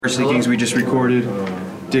Varsity Kings we just recorded,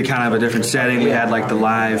 did kind of a different setting. We had like the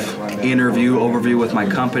live overview with my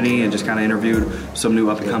company, and just kind of interviewed some new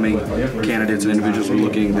up-and-coming candidates and individuals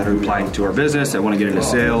that are applying to our business, that want to get into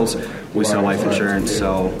sales. We sell life insurance,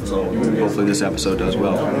 so hopefully this episode does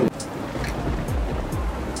well.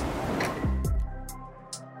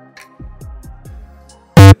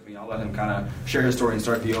 I'll let him kind of share his story and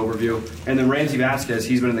start the overview. And then Ransey Vasquez,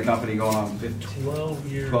 he's been in the company going on 12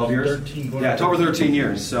 years. 12 years? 13. Yeah, it's over 13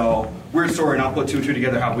 years. So weird story, and I'll put two and two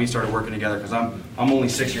together how we started working together, because I'm only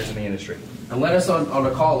 6 years in the industry. And let us on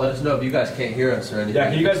the call, let us know if you guys can't hear us or anything. Yeah,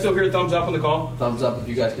 can you guys still hear thumbs up on the call? Thumbs up if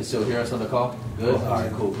you guys can still hear us on the call. Good? All right,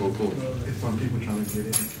 cool. If some people trying to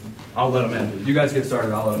get in. I'll let them in. You guys get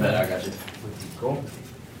started, I'll let them in. I got you. Cool.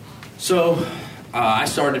 So, I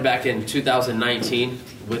started back in 2019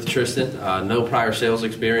 with Tristan. No prior sales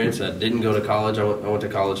experience. I didn't go to college. I went to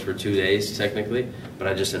college for 2 days, technically, but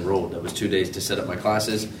I just enrolled. That was 2 days to set up my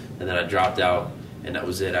classes, and then I dropped out, and that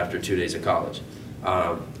was it after 2 days of college.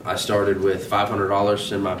 I started with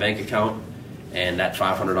 $500 in my bank account, and that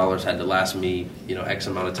 $500 had to last me, X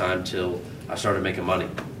amount of time till I started making money.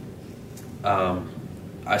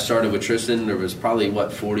 I started with Tristan. There was probably,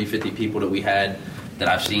 40, 50 people that we had that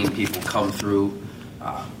I've seen people come through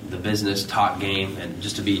the business, talk game, and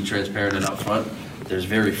just to be transparent and upfront, there's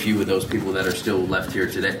very few of those people that are still left here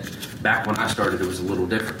today. Back when I started, it was a little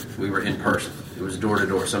different. We were in person. It was door to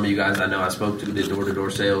door. Some of you guys I know I spoke to did door to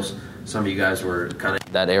door sales. Some of you guys were kind of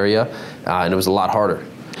in that area, and it was a lot harder.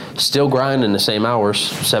 Still grinding the same hours,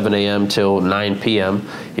 7 a.m. till 9 p.m.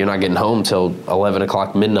 You're not getting home till 11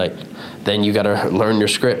 o'clock midnight. Then you got to learn your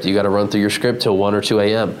script. You got to run through your script till 1 or 2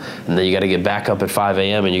 a.m. And then you got to get back up at 5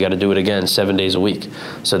 a.m. and you got to do it again 7 days a week.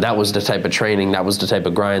 So that was the type of training, that was the type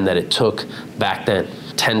of grind that it took back then.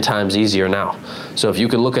 10 times easier now. So if you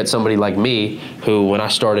can look at somebody like me, who when I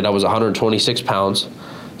started I was 126 pounds,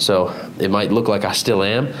 so it might look like I still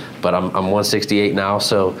am, but I'm 168 now.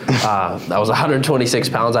 So I was 126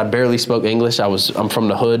 pounds. I barely spoke English. I'm from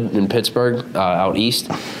the hood in Pittsburgh, out east,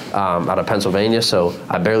 out of Pennsylvania. So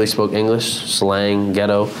I barely spoke English, slang,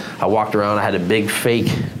 ghetto. I walked around. I had a big fake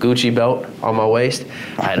Gucci belt on my waist.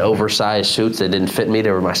 I had oversized suits that didn't fit me. They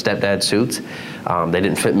were my stepdad's suits. They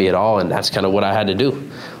didn't fit me at all, and that's kind of what I had to do.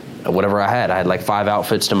 Whatever I had like 5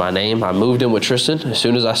 outfits to my name. I moved in with Tristan. As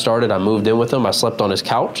soon as I started, I moved in with him. I slept on his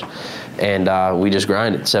couch, and we just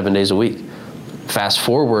grinded 7 days a week. Fast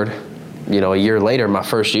forward, a year later, my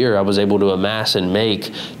first year, I was able to amass and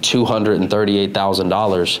make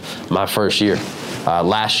 $238,000 my first year.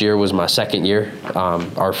 Last year was my second year.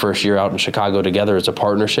 Our first year out in Chicago together as a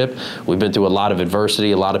partnership. We've been through a lot of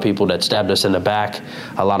adversity, a lot of people that stabbed us in the back,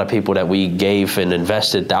 a lot of people that we gave and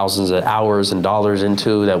invested thousands of hours and dollars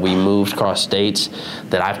into, that we moved across states,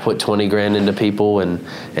 that I've put 20 grand into people, and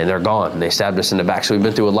they're gone. They stabbed us in the back. So we've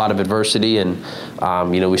been through a lot of adversity, and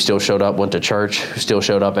we still showed up, went to church, still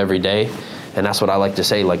showed up every day. And that's what I like to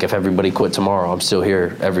say, like, if everybody quit tomorrow, I'm still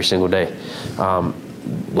here every single day.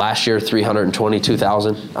 Last year,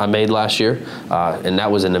 $322,000 I made last year, and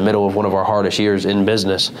that was in the middle of one of our hardest years in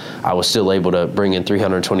business. I was still able to bring in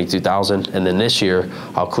 $322,000, and then this year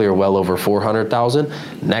I'll clear well over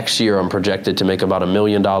 $400,000. Next year I'm projected to make about $1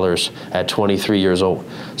 million at 23 years old.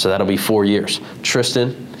 So that'll be 4 years.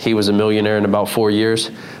 Tristan, he was a millionaire in about 4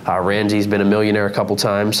 years. Ransey's been a millionaire a couple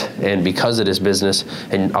times, and because of this business,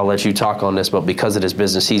 and I'll let you talk on this, but because of this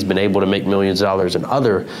business, he's been able to make millions of dollars in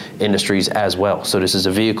other industries as well. So this is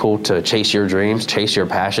a vehicle to chase your dreams, chase your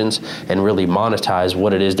passions, and really monetize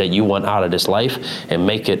what it is that you want out of this life and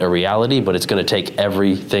make it a reality, but it's going to take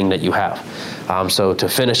everything that you have. So to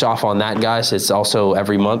finish off on that, guys, it's also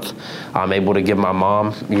every month I'm able to give my mom,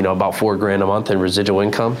 about $4 grand a month in residual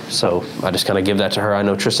income. So I just kind of give that to her. I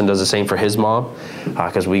know Tristan does the same for his mom,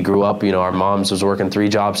 because we grew up, our moms was working 3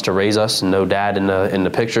 jobs to raise us, and no dad in the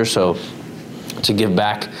picture. So to give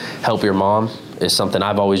back, help your mom, is something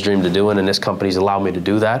I've always dreamed of doing, and this company's allowed me to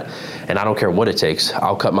do that. And I don't care what it takes.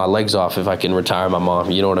 I'll cut my legs off if I can retire my mom.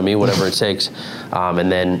 You know what I mean? Whatever it takes.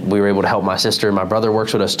 And then we were able to help my sister. My brother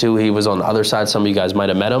works with us too. He was on the other side. Some of you guys might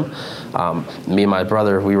have met him. Me and my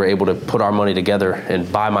brother, we were able to put our money together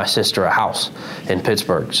and buy my sister a house in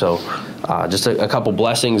Pittsburgh. So just a couple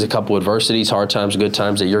blessings, a couple adversities, hard times, good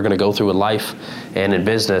times that you're going to go through in life and in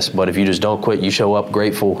business. But if you just don't quit, you show up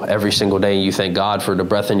grateful every single day, and you thank God for the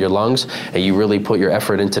breath in your lungs, and you really put your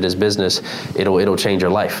effort into this business, it'll change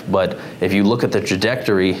your life. But if you look at the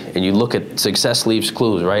trajectory and you look at success leaves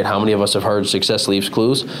clues, right? How many of us have heard success leaves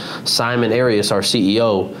clues? Simon Arias, our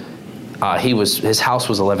CEO, his house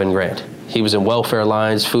was 11 grand. He was in welfare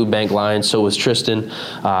lines, food bank lines. So was Tristan.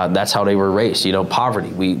 That's how they were raised. You know, poverty.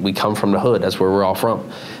 We come from the hood. That's where we're all from.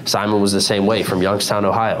 Simon was the same way, from Youngstown,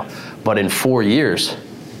 Ohio. But in 4 years,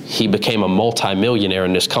 he became a multi-millionaire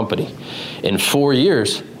in this company. In 4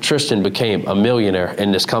 years, Tristan became a millionaire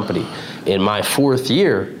in this company. In my 4th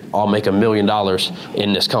year, I'll make $1 million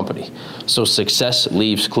in this company. So success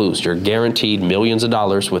leaves clues. You're guaranteed millions of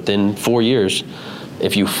dollars within 4 years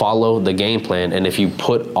if you follow the game plan and if you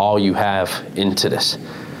put all you have into this.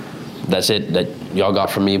 That's it that y'all got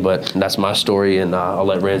from me, but that's my story, and I'll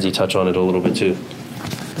let Ransey touch on it a little bit too.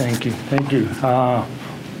 Thank you. Thank you.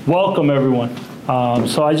 Welcome, everyone.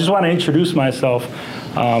 So I just want to introduce myself.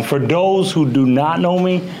 For those who do not know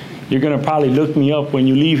me, you're going to probably look me up when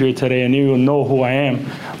you leave here today and you'll know who I am.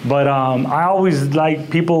 But I always like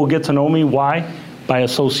people get to know me. Why? By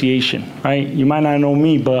association, right? You might not know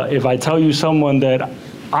me, but if I tell you someone that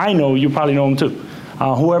I know, you probably know him too.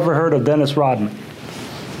 Whoever heard of Dennis Rodman?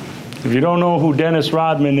 If you don't know who Dennis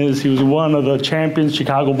Rodman is, he was one of the champions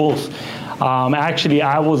Chicago Bulls. Actually,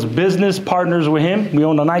 I was business partners with him. We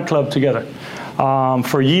owned a nightclub together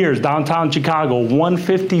for years, downtown Chicago,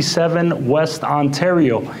 157 West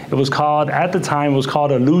Ontario. It was called, at the time, it was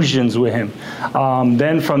called Illusions with him.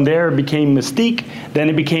 Then from there, it became Mystique. Then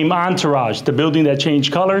it became Entourage, the building that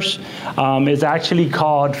changed colors. It's actually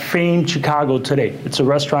called Fame Chicago today. It's a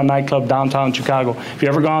restaurant nightclub downtown Chicago. If you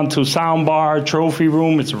ever gone to Soundbar, Trophy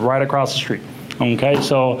Room, it's right across the street. Okay,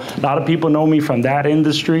 so a lot of people know me from that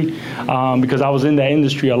industry because I was in that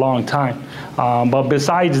industry a long time. But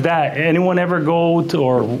besides that, anyone ever go to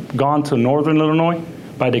or gone to Northern Illinois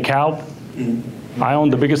by DeKalb? I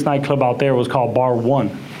owned the biggest nightclub out there. It was called Bar One.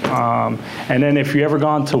 And then if you ever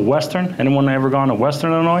gone to Western, anyone ever gone to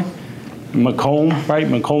Western Illinois? Macomb, right?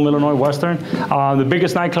 Macomb, Illinois, Western. The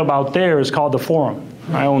biggest nightclub out there is called the Forum.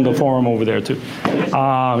 I own the Forum over there too.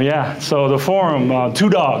 Yeah, so the Forum, Two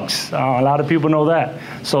Dogs. A lot of people know that.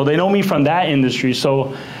 So they know me from that industry.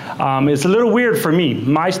 So it's a little weird for me.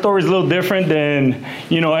 My story is a little different than,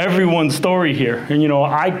 you know, everyone's story here. And, you know,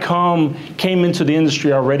 I came into the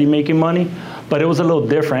industry already making money, but it was a little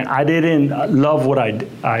different. I didn't love what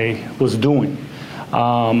I was doing.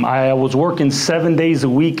 I was working 7 days a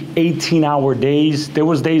week, 18-hour days. There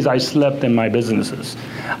was days I slept in my businesses.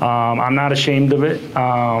 I'm not ashamed of it.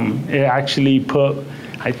 It actually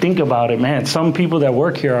I think about it, man, some people that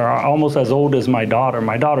work here are almost as old as my daughter.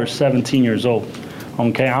 My daughter's 17 years old.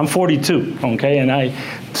 Okay, I'm 42, okay,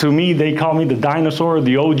 and to me, they call me the dinosaur,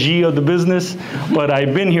 the OG of the business, but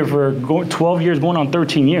I've been here for 12 years, going on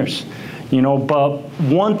 13 years. You know, but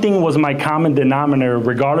one thing was my common denominator,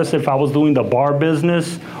 regardless if I was doing the bar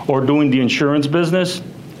business or doing the insurance business,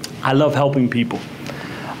 I love helping people.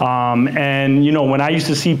 And, you know, when I used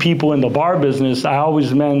to see people in the bar business, I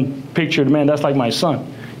always, pictured, that's like my son.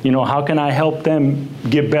 You know, how can I help them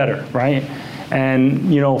get better, right?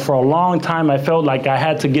 And, you know, for a long time, I felt like I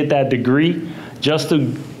had to get that degree just to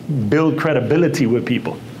build credibility with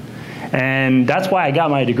people. And that's why I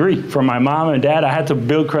got my degree. From my mom and dad, I had to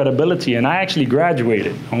build credibility, and I actually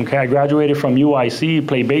graduated, okay? I graduated from UIC,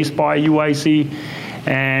 played baseball at UIC,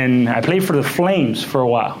 and I played for the Flames for a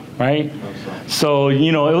while, right? So,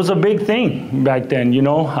 you know, it was a big thing back then, you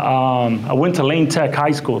know. I went to Lane Tech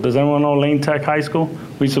High School. Does anyone know Lane Tech High School?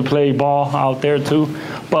 We used to play ball out there too.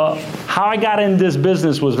 But how I got in this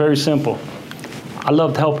business was very simple. I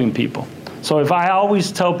loved helping people. So if I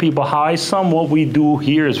always tell people how I sum what we do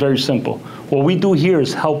here is very simple. What we do here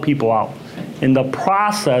is help people out. In the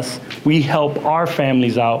process, we help our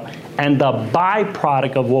families out, and the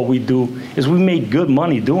byproduct of what we do is we make good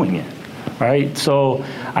money doing it, right? So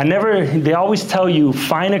they always tell you,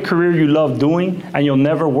 find a career you love doing, and you'll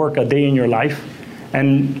never work a day in your life.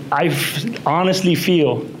 And I honestly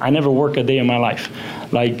feel I never work a day in my life.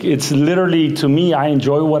 Like, it's literally, to me, I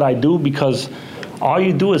enjoy what I do because all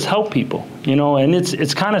you do is help people, you know, and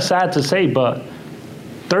it's kind of sad to say, but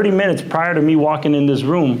 30 minutes prior to me walking in this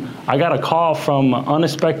room, I got a call from an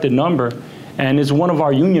unexpected number, and it's one of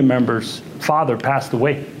our union members' father passed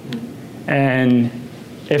away. And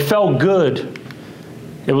it felt good.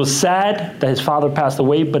 It was sad that his father passed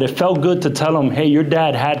away, but it felt good to tell him, hey, your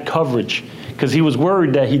dad had coverage, because he was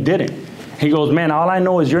worried that he didn't. He goes, man, all I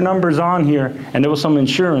know is your number's on here, and there was some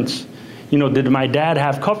insurance. You know, did my dad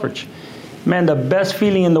have coverage? Man, the best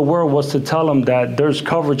feeling in the world was to tell him that there's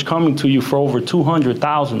coverage coming to you for over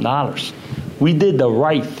 $200,000. We did the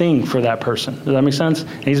right thing for that person. Does that make sense?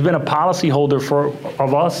 And he's been a policyholder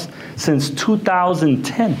of us since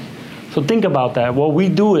 2010. So think about that. What we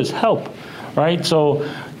do is help, right? So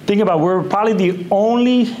think about, we're probably the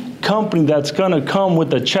only company that's gonna come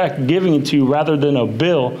with a check giving it to you rather than a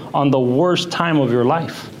bill on the worst time of your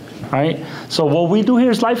life. right? So what we do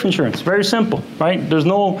here is life insurance. Very simple, right? There's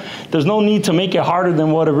no need to make it harder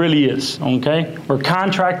than what it really is, okay? We're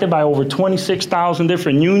contracted by over 26,000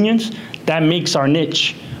 different unions. That makes our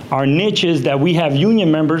niche. Our niche is that we have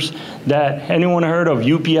union members that, anyone heard of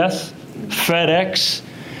UPS, FedEx,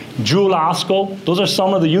 Jewel Osco? Those are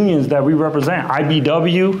some of the unions that we represent.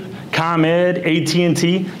 IBW, ComEd,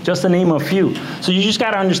 AT&T, just to name a few. So you just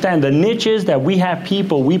got to understand the niche is that we have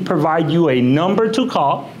people, we provide you a number to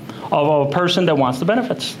call of a person that wants the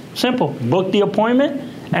benefits. Simple. Book the appointment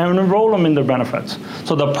and enroll them in their benefits.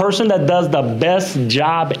 So the person that does the best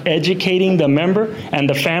job educating the member and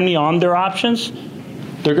the family on their options,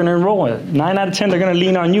 they're going to enroll it. 9 out of 10, they're going to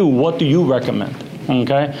lean on you. What do you recommend?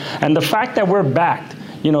 Okay? And the fact that we're backed,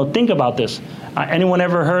 you know, think about this. Anyone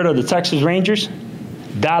ever heard of the Texas Rangers?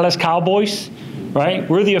 Dallas Cowboys, right?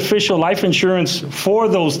 We're the official life insurance for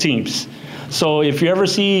those teams. So if you ever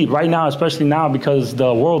see right now, especially now because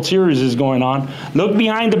the World Series is going on, look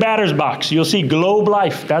behind the batter's box. You'll see Globe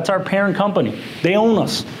Life. That's our parent company. They own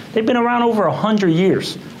us. They've been around over 100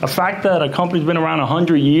 years. The fact that a company's been around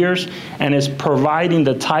 100 years and is providing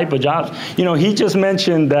the type of jobs. You know, he just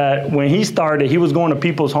mentioned that when he started, he was going to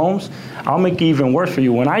people's homes. I'll make it even worse for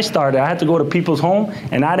you. When I started, I had to go to people's home,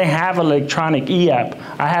 and I didn't have electronic e-app.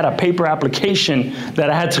 I had a paper application that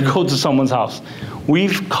I had to go to someone's house.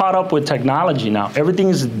 We've caught up with technology now. Everything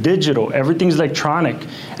is digital. Everything's electronic.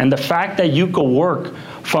 And the fact that you could work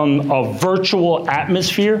from a virtual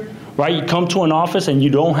atmosphere, right? You come to an office and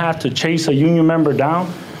you don't have to chase a union member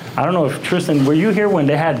down. I don't know if, Tristan, were you here when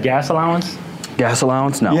they had gas allowance? Gas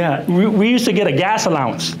allowance? No. Yeah, we used to get a gas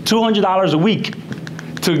allowance, $200 a week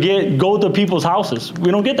to go to people's houses.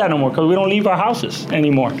 We don't get that no more because we don't leave our houses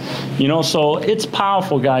anymore. You know, so it's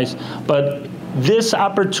powerful, guys. But this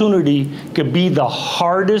opportunity could be the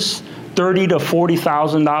hardest $30,000 to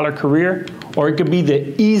 $40,000 career, or it could be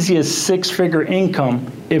the easiest six-figure income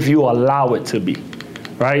if you allow it to be,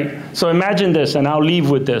 right? So imagine this, and I'll leave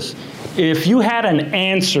with this. If you had an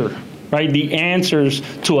answer, right, the answers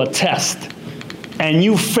to a test, and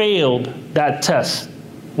you failed that test,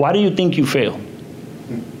 why do you think you failed?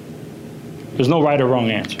 There's no right or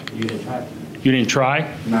wrong answer. You didn't try. You didn't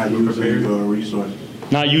try? Not using your resources.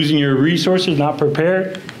 Not using your resources, not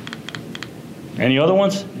prepared? Any other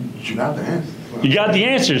ones? You got the answers. You got the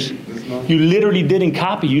answers. You literally didn't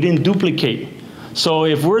copy. You didn't duplicate. So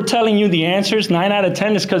if we're telling you the answers, 9 out of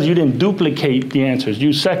 10 is because you didn't duplicate the answers.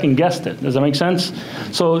 You second guessed it. Does that make sense?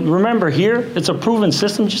 So remember here, it's a proven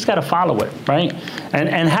system. You just got to follow it, right?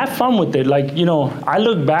 And have fun with it. Like, you know, I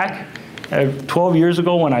look back at 12 years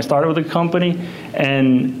ago when I started with the company,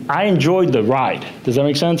 and I enjoyed the ride. Does that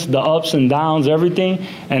make sense? The ups and downs, everything.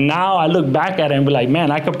 And now I look back at it and be like,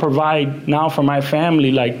 man, I could provide now for my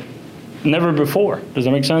family like never before. Does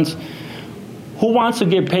that make sense? Who wants to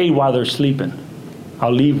get paid while they're sleeping?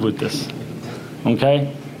 I'll leave with this,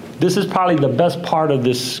 okay? This is probably the best part of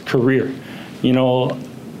this career. You know,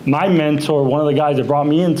 my mentor, one of the guys that brought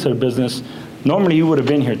me into the business, normally he would have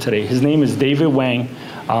been here today. His name is David Wang.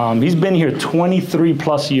 He's been here 23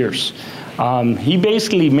 plus years. He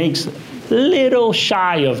basically makes little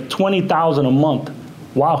shy of $20,000 a month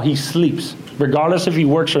while he sleeps. Regardless if he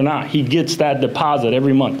works or not, he gets that deposit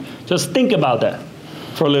every month. Just think about that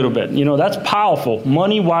for a little bit. You know, that's powerful.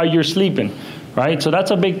 Money while you're sleeping, right? So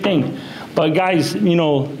that's a big thing. But guys, you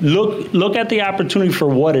know, look at the opportunity for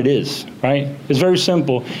what it is, right? It's very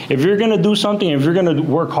simple. If you're going to do something, if you're going to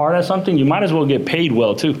work hard at something, you might as well get paid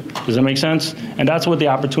well too. Does that make sense? And that's what the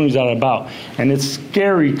opportunity is all about. And it's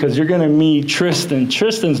scary because you're going to meet Tristan.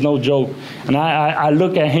 Tristan's no joke. And I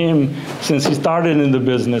look at him since he started in the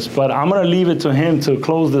business, but I'm going to leave it to him to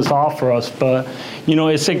close this off for us. But, you know,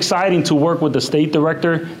 it's exciting to work with the state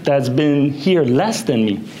director that's been here less than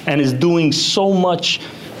me and is doing so much.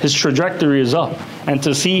 His trajectory is up. And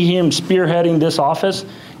to see him spearheading this office,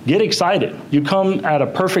 get excited. You come at a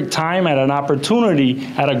perfect time, at an opportunity,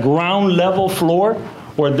 at a ground level floor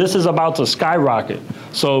where this is about to skyrocket.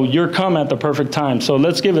 So you're come at the perfect time. So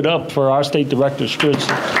let's give it up for our state director, Stritz.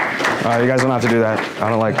 You guys don't have to do that. I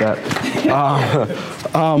don't like that.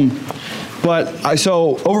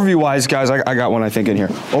 So overview-wise, guys, I got one I think in here.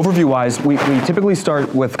 Overview-wise, we typically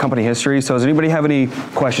start with company history. So does anybody have any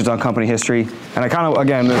questions on company history? And I kind of,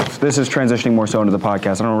 again, this is transitioning more so into the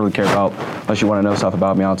podcast. I don't really care about, unless you want to know stuff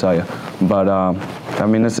about me, I'll tell you. But I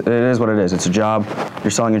mean, it is what it is. It's a job. You're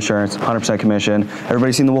selling insurance, 100% commission.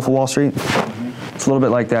 Everybody seen The Wolf of Wall Street? It's a little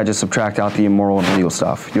bit like that, just subtract out the immoral and illegal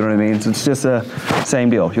stuff. You know what I mean? It's just the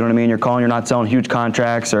same deal. You know what I mean? You're calling, you're not selling huge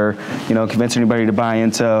contracts or, you know, convincing anybody to buy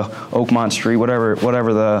into Oakmont Street,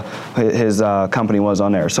 whatever his company was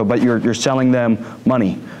on there. So, but you're selling them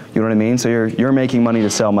money. You know what I mean? So you're making money to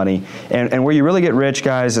sell money. And where you really get rich,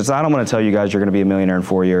 guys, it's, I don't want to tell you guys you're going to be a millionaire in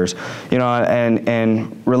 4 years. You know,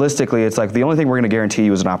 and realistically, it's like the only thing we're going to guarantee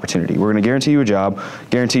you is an opportunity. We're going to guarantee you a job,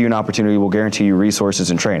 guarantee you an opportunity, we'll guarantee you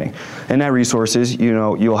resources and training. And that resources, you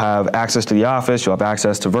know, you'll have access to the office, you'll have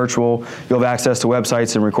access to virtual, you'll have access to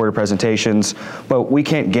websites and recorded presentations, but we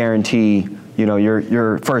can't guarantee, you know,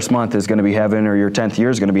 your first month is going to be heaven or your 10th year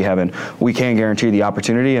is going to be heaven. We can guarantee the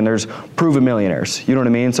opportunity, and there's proven millionaires. You know what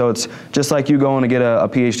I mean? So it's just like you going to get a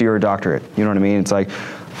PhD or a doctorate. You know what I mean? It's like,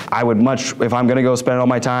 I would much, if I'm going to go spend all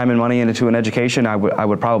my time and money into an education, I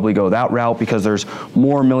would probably go that route, because there's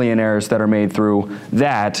more millionaires that are made through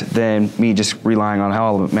that than me just relying on,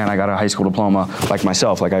 oh man, I got a high school diploma like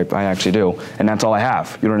myself, like I actually do, and that's all I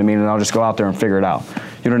have. You know what I mean? And I'll just go out there and figure it out.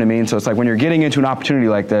 You know what I mean? So it's like when you're getting into an opportunity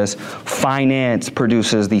like this, finance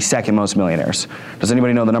produces the second most millionaires. Does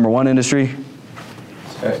anybody know the number one industry?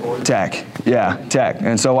 Tech. Yeah, tech.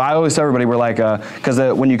 And so I always tell everybody, we're like, because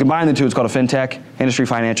when you combine the two, it's called a fintech, industry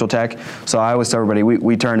financial tech. So I always tell everybody,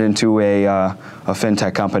 we turned into a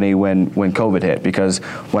fintech company when COVID hit, because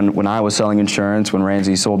when I was selling insurance, when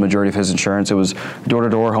Ransey sold majority of his insurance, it was door to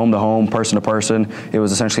door, home to home, person to person. It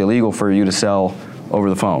was essentially illegal for you to sell over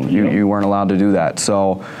the phone. You weren't allowed to do that.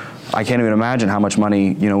 So I can't even imagine how much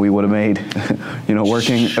money, you know, we would have made, you know,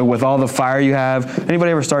 working with all the fire you have.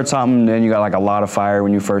 Anybody ever start something and you got like a lot of fire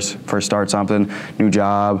when you first start something, new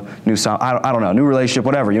job, I don't know, new relationship,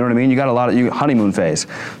 whatever, you know what I mean? You got a lot of honeymoon phase.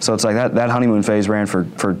 So it's like that honeymoon phase ran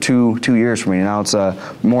for two years for me. Now it's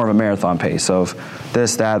more of a marathon pace of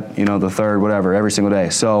this, that, you know, the third, whatever, every single day.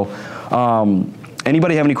 So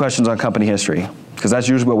anybody have any questions on company history? Because that's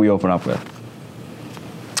usually what we open up with.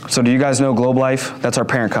 So do you guys know Globe Life? That's our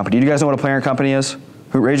parent company. Do you guys know what a parent company is?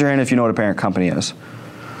 Raise your hand if you know what a parent company is.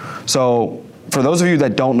 So for those of you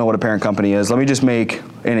that don't know what a parent company is, let me just make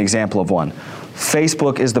an example of one.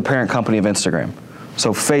 Facebook is the parent company of Instagram.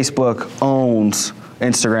 So Facebook owns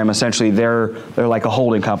Instagram. Essentially, they're like a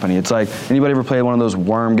holding company. It's like, anybody ever play one of those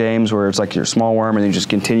worm games where it's like you're a small worm and you just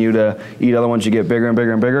continue to eat other ones, you get bigger and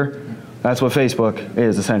bigger and bigger? That's what Facebook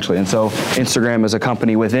is, essentially. And so Instagram is a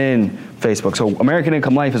company within Facebook. So American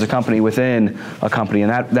Income Life is a company within a company,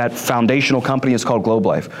 and that foundational company is called Globe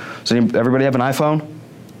Life. So everybody have an iPhone?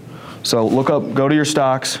 So go to your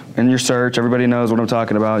stocks and your search. Everybody knows what I'm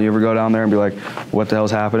talking about. You ever go down there and be like, what the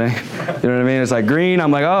hell's happening? You know what I mean? It's like green.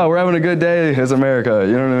 I'm like, oh, we're having a good day. It's America.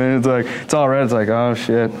 You know what I mean? It's like, it's all red. It's like, oh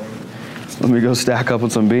shit. Let me go stack up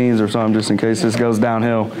with some beans or something just in case this goes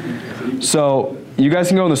downhill. So you guys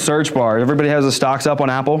can go in the search bar. Everybody has the stocks up on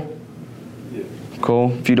Apple? Yeah.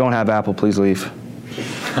 Cool. If you don't have Apple, please leave.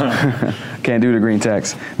 Can't do the green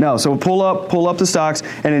text. No, so pull up the stocks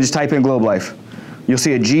and then just type in Globe Life. You'll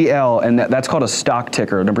see a GL, and that's called a stock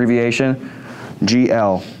ticker, an abbreviation,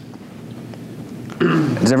 GL.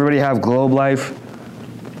 Does everybody have Globe Life?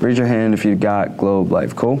 Raise your hand if you got Globe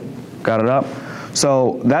Life. Cool. Got it up?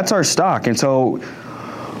 So that's our stock. And so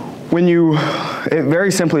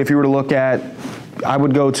very simply, if you were to look at, I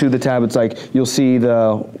would go to the tab, it's like, you'll see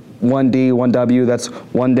the 1D, 1W, that's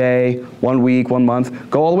 1 day, 1 week, 1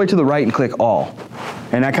 month. Go all the way to the right and click all.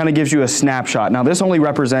 And that kind of gives you a snapshot. Now this only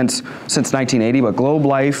represents since 1980, but Globe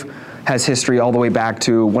Life has history all the way back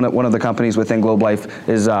to one of the companies within Globe Life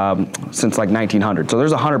is since like 1900. So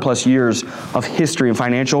there's 100 plus years of history and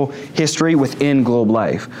financial history within Globe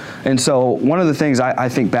Life. And so one of the things I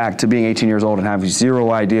think back to being 18 years old and having zero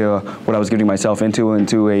idea what I was getting myself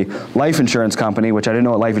into a life insurance company, which I didn't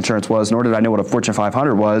know what life insurance was, nor did I know what a Fortune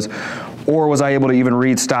 500 was, or was I able to even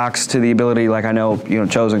read stocks to the ability, like I know,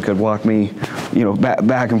 Chosen could walk me,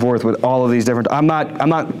 back and forth with all of these different. I'm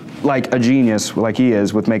not like a genius like he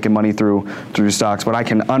is with making money through stocks, but I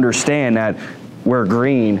can understand that we're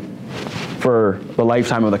green for the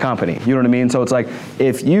lifetime of the company. You know what I mean? So it's like,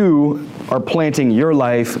 if you are planting your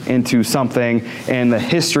life into something and the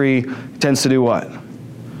history tends to do what?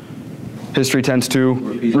 History tends to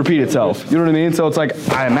repeat itself. You know what I mean? So it's like,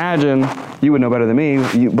 I imagine you would know better than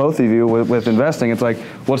me, both of you with investing. It's like,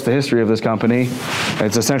 what's the history of this company?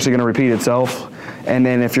 It's essentially going to repeat itself. And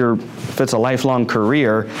then if it's a lifelong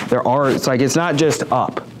career, it's not just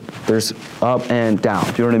up. There's up and down.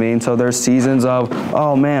 Do you know what I mean? So there's seasons of,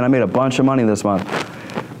 oh man, I made a bunch of money this month.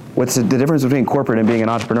 What's the difference between corporate and being an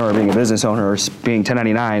entrepreneur or being a business owner or being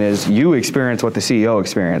 1099 is you experience what the CEO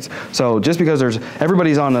experienced. So just because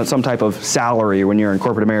everybody's on some type of salary when you're in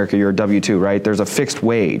corporate America, you're a W-2, right? There's a fixed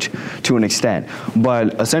wage to an extent.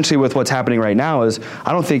 But essentially with what's happening right now is,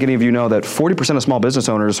 I don't think any of you know that 40% of small business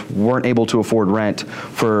owners weren't able to afford rent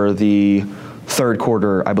for the third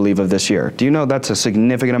quarter, I believe, of this year. Do you know that's a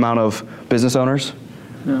significant amount of business owners?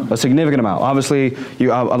 A significant amount. Obviously, a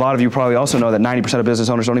lot of you probably also know that 90% of business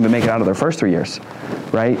owners don't even make it out of their first 3 years,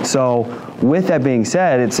 right? So with that being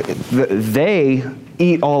said, they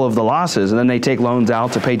eat all of the losses, and then they take loans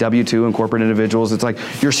out to pay W-2 and corporate individuals. It's like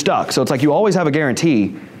you're stuck. So it's like you always have a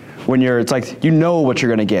guarantee when it's like you know what you're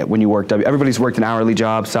going to get when you work. Everybody's worked an hourly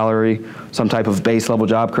job, salary, some type of base level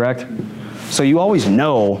job, correct? So you always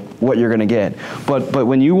know what you're going to get. But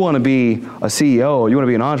when you want to be a CEO, you want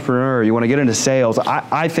to be an entrepreneur, you want to get into sales,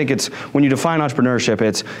 I think it's, when you define entrepreneurship,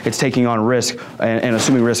 it's taking on risk and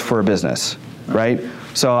assuming risk for a business, right?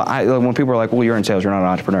 So when people are like, well, you're in sales, you're not an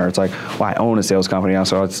entrepreneur. It's like, well, I own a sales company now,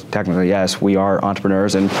 so it's technically, yes, we are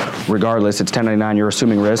entrepreneurs. And regardless, it's 1099, you're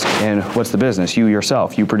assuming risk. And what's the business? You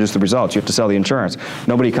yourself. You produce the results. You have to sell the insurance.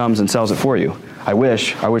 Nobody comes and sells it for you. I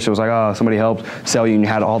wish it was like, oh, somebody helped sell you and you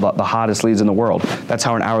had all the hottest leads in the world. That's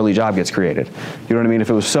how an hourly job gets created. You know what I mean? If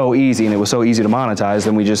it was so easy and it was so easy to monetize,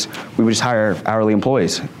 then we would just hire hourly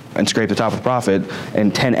employees and scrape the top of the profit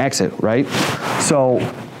and 10x it, right? So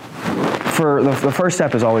for the first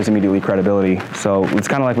step is always immediately credibility. So it's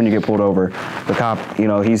kind of like when you get pulled over. The cop,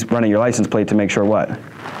 he's running your license plate to make sure what?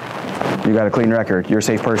 You got a clean record. You're a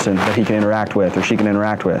safe person that he can interact with or she can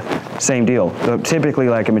interact with. Same deal. So typically,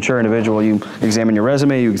 like a mature individual, you examine your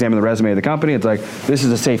resume, you examine the resume of the company. It's like, this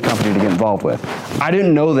is a safe company to get involved with. I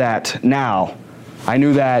didn't know that now. I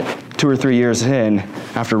knew that 2 or 3 years in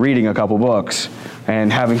after reading a couple books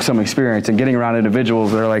and having some experience and getting around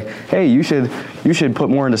individuals that are like, hey, you should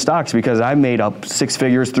put more into stocks because I made up 6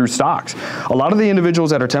 figures through stocks. A lot of the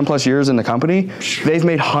individuals that are 10 plus years in the company, they've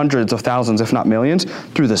made hundreds of thousands, if not millions,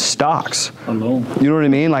 through the stocks. Alone. You know what I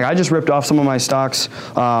mean? Like I just ripped off some of my stocks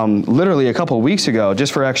literally a couple of weeks ago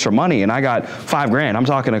just for extra money, and I got $5 grand. I'm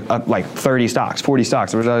talking like 30 stocks, 40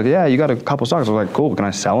 stocks. They were like, yeah, you got a couple stocks. I was like, cool, can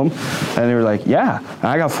I sell them? And they were like, yeah. And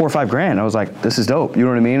I got 4 or 5 grand. I was like, this is dope. You know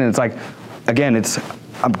what I mean? And it's like, again,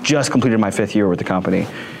 I've just completed my 5th year with the company.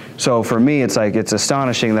 So for me, it's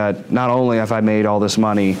astonishing that not only have I made all this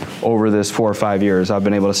money over this 4 or 5 years, I've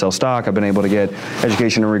been able to sell stock, I've been able to get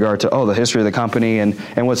education in regard to, the history of the company.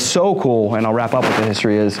 And what's so cool, and I'll wrap up with the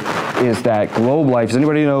history, is that Globe Life, does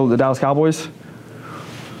anybody know the Dallas Cowboys?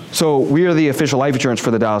 So we are the official life insurance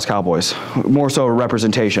for the Dallas Cowboys, more so a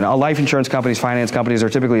representation. Life insurance companies, finance companies are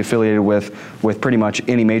typically affiliated with pretty much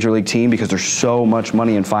any major league team because there's so much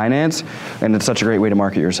money in finance, and it's such a great way to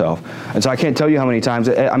market yourself. And so I can't tell you how many times,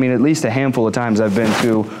 I mean, at least a handful of times I've been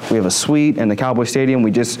to, we have a suite in the Cowboy Stadium.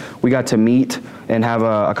 We got to meet and have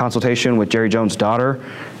a consultation with Jerry Jones' daughter.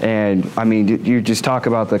 And I mean, you just talk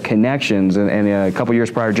about the connections, and a couple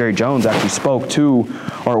years prior, Jerry Jones actually spoke to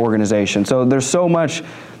our organization. So there's so much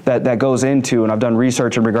that goes into, and I've done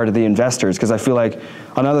research in regard to the investors, because I feel like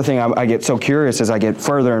another thing I get so curious as I get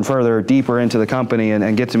further and further deeper into the company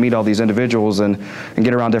and get to meet all these individuals and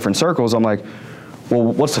get around different circles. I'm like,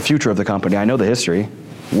 well, what's the future of the company? I know the history.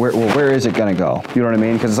 Where is it going to go? You know what I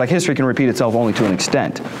mean? Because it's like history can repeat itself only to an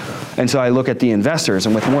extent. And so I look at the investors,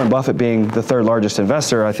 and with Warren Buffett being the 3rd largest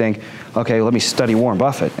investor, I think, okay, let me study Warren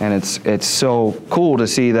Buffett. And it's so cool to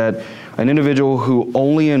see that an individual who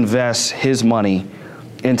only invests his money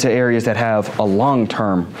into areas that have a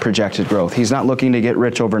long-term projected growth. He's not looking to get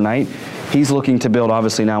rich overnight. He's looking to build,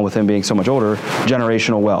 obviously now with him being so much older,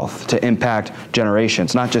 generational wealth to impact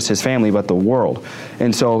generations, not just his family, but the world.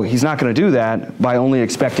 And so he's not going to do that by only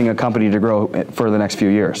expecting a company to grow for the next few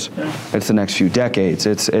years. It's the next few decades.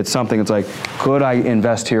 It's something that's like, could I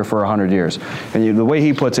invest here for 100 years? And the way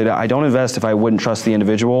he puts it, I don't invest if I wouldn't trust the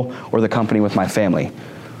individual or the company with my family.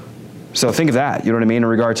 So think of that, you know what I mean, in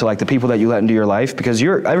regard to like the people that you let into your life, because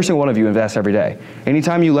every single one of you invest every day.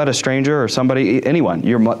 Anytime you let a stranger or somebody, anyone,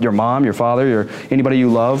 your mom, your father, anybody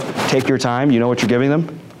you love, take your time, you know what you're giving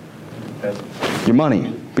them? Your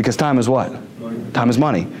money, because time is what? Time is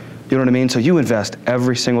money. You know what I mean? So you invest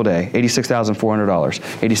every single day,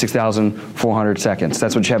 $86,400, 86,400 seconds.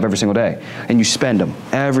 That's what you have every single day. And you spend them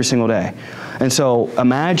every single day. And so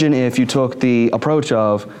imagine if you took the approach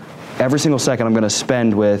of, every single second I'm going to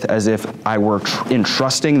spend with as if I were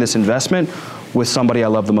entrusting this investment with somebody I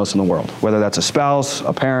love the most in the world. Whether that's a spouse,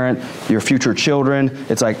 a parent, your future children.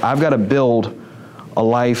 It's like I've got to build a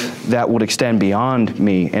life that would extend beyond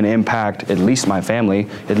me and impact at least my family,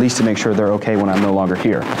 at least to make sure they're okay when I'm no longer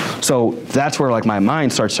here. So that's where like my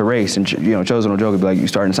mind starts to race, and Chosen will joke and be like, "You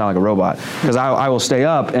starting to sound like a robot," because I will stay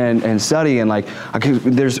up and study, and like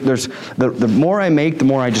the more I make, the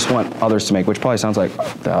more I just want others to make, which probably sounds like,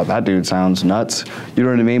 oh, that dude sounds nuts. You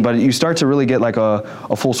know what I mean? But you start to really get like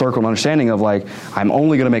a full circle understanding of like, I'm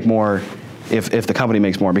only going to make more if the company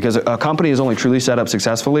makes more, because a company is only truly set up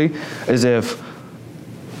successfully as if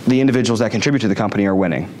the individuals that contribute to the company are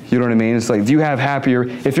winning. You know what I mean? It's like, if you're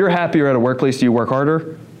happier at a workplace, do you work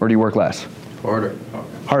harder or do you work less? Harder.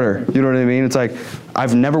 Harder. You know what I mean? It's like,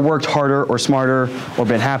 I've never worked harder or smarter or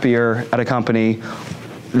been happier at a company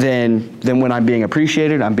than when I'm being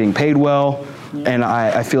appreciated, I'm being paid well, and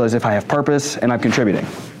I feel as if I have purpose and I'm contributing,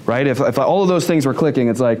 right? If all of those things were clicking,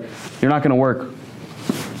 it's like, you're not gonna work,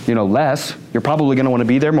 less. You're probably gonna wanna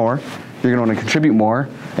be there more. You're gonna wanna contribute more,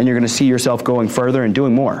 and you're gonna see yourself going further and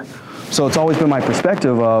doing more. So it's always been my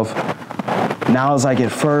perspective of, now as I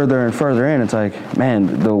get further and further in, it's like,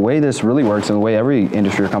 man, the way this really works and the way every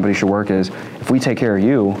industry or company should work is, if we take care of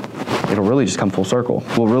you, it'll really just come full circle.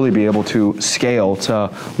 We'll really be able to scale to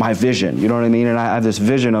my vision, you know what I mean? And I have this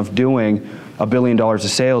vision of doing $1 billion of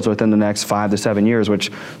sales within the next 5 to 7 years,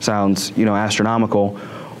 which sounds, astronomical.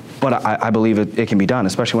 But I believe it can be done,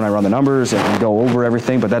 especially when I run the numbers and go over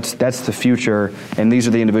everything. But that's the future, and these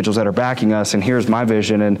are the individuals that are backing us. And here's my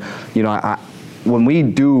vision. And when we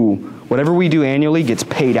do whatever we do annually, gets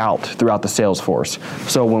paid out throughout the sales force.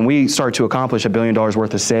 So when we start to accomplish $1 billion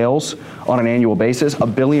worth of sales on an annual basis,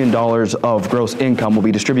 $1 billion of gross income will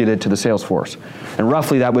be distributed to the sales force, and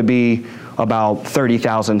roughly that would be about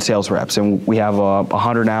 30,000 sales reps. And we have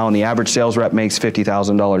 100 now, and the average sales rep makes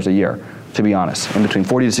 $50,000 a year, to be honest, in between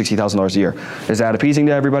 $40,000 to $60,000 a year. Is that appeasing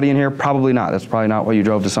to everybody in here? Probably not. That's probably not why you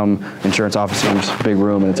drove to some insurance officer's big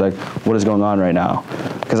room and it's like, what is going on right now?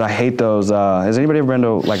 Because I hate those. Has anybody ever been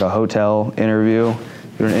to like a hotel interview?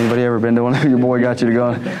 Anybody ever been to one? Your boy got you to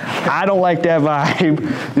go. I don't like that vibe,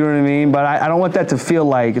 you know what I mean? But I don't want that to feel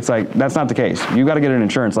like, it's like, that's not the case. You got to get an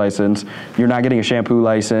insurance license. You're not getting a shampoo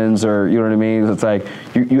license, or you know what I mean? It's like,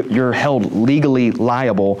 you're held legally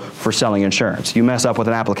liable for selling insurance. You mess up with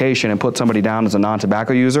an application and put somebody down as a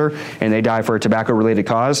non-tobacco user and they die for a tobacco-related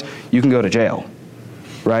cause, you can go to jail.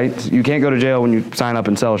 Right? You can't go to jail when you sign up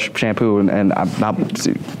and sell shampoo, and I'm not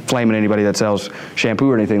flaming anybody that sells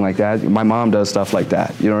shampoo or anything like that. My mom does stuff like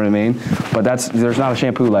that, you know what I mean? But there's not a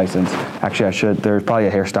shampoo license. Actually, I should. There's probably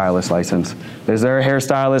a hairstylist license. Is there a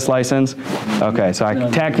hairstylist license? Okay, so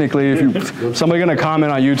technically, if somebody gonna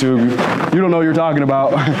comment on YouTube, you don't know what you're talking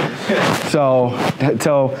about. So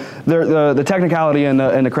the technicality and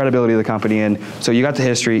the credibility of the company, and so you got the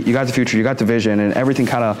history, you got the future, you got the vision, and everything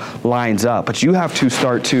kind of lines up. But you have to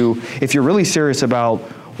start to, if you're really serious about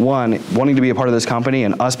wanting to be a part of this company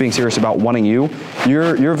and us being serious about wanting you,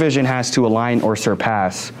 your vision has to align or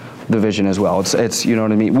surpass the vision as well. It's you know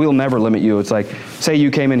what I mean? We'll never limit you. It's like, say you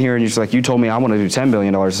came in here and you're just like, you told me I want to do $10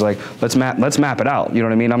 billion. It's like, let's map it out. You know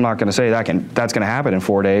what I mean? I'm not going to say that's going to happen in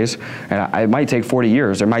 4 days. And it might take 40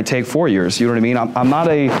 years. It might take 4 years. You know what I mean? I'm not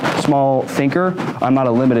a small thinker. I'm not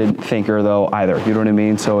a limited thinker though either. You know what I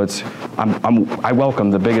mean? So I welcome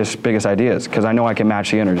the biggest ideas because I know I can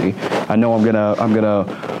match the energy. I know I'm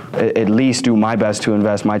gonna at least do my best to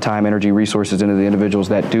invest my time, energy, resources into the individuals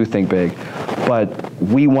that do think big. But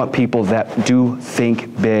we want people that do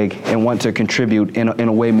think big and want to contribute in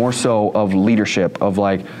a way more so of leadership, of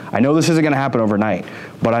like, I know this isn't going to happen overnight,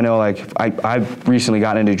 but I know like I've recently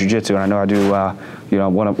gotten into jiu-jitsu, and I know I do,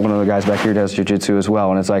 one of the guys back here does jiu-jitsu as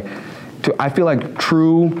well, and it's like, I feel like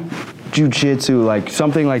true jiu-jitsu, like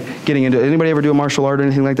something like getting into, anybody ever do a martial art or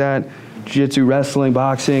anything like that? Jiu-jitsu, wrestling,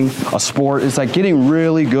 boxing, a sport, it's like getting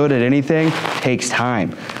really good at anything takes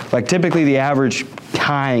time. Like typically the average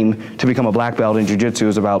time to become a black belt in jiu-jitsu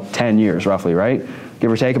is about 10 years roughly, right?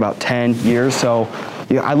 Give or take about 10 years. So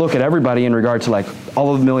I look at everybody in regard to like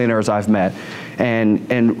all of the millionaires I've met,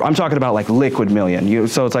 and I'm talking about like liquid million.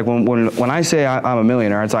 So it's like when I say I'm a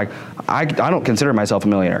millionaire, it's like I don't consider myself a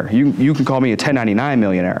millionaire. You can call me a 1099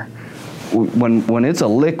 millionaire. When it's a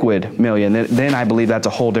liquid million, then I believe that's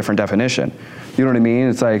a whole different definition. You know what I mean?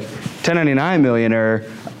 It's like 1099 millionaire,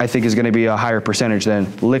 I think is going to be a higher percentage than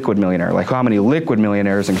liquid millionaire. Like how many liquid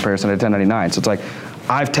millionaires in comparison to 1099? So it's like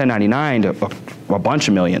I've 1099'd a bunch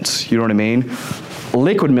of millions. You know what I mean?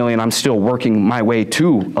 Liquid million, I'm still working my way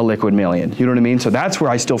to a liquid million. You know what I mean? So that's where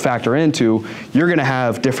I still factor into, you're gonna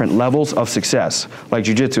have different levels of success. Like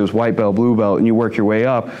jiu-jitsu is white belt, blue belt, and you work your way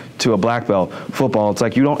up to a black belt. Football, it's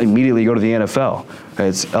like you don't immediately go to the NFL.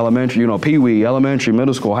 It's elementary, pee-wee, elementary,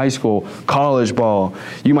 middle school, high school, college ball.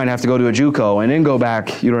 You might have to go to a JUCO and then go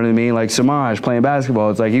back, you know what I mean? Like Samaj playing basketball,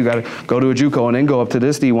 it's like you gotta go to a JUCO and then go up to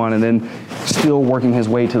this D1 and then still working his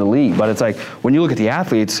way to the league. But it's like, when you look at the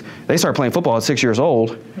athletes, they start playing football at 6 years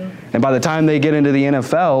old, and by the time they get into the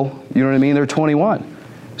NFL, you know what I mean, they're 21.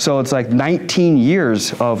 So it's like 19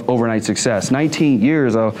 years of overnight success, 19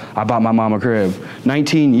 years of I bought my mom a crib,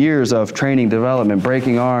 19 years of training, development,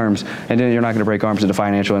 breaking arms, and then you're not going to break arms in the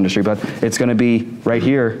financial industry, but it's going to be right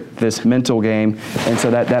here, this mental game. And so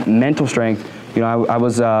that mental strength, You know,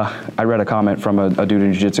 I read a comment from a dude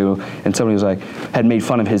in jiu-jitsu, and somebody was like, had made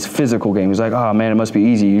fun of his physical game. He was like, oh man, it must be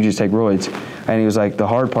easy, you just take roids. And he was like, the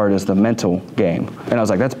hard part is the mental game. And I was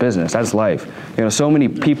like, that's business, that's life. You know, so many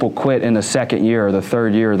people quit in the second year, or the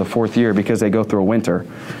third year, or the fourth year because they go through a winter.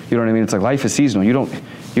 You know what I mean? It's like life is seasonal. You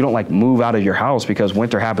don't like move out of your house because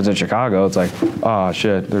winter happens in Chicago. It's like, oh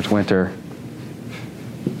shit, there's winter.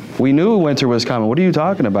 We knew winter was coming. What are you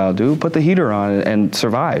talking about, dude? Put the heater on and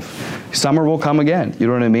survive. Summer will come again. You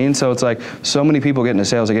know what I mean? So it's like so many people get into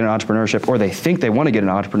sales, they get into entrepreneurship, or they think they want to get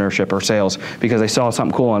into entrepreneurship or sales because they saw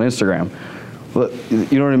something cool on Instagram.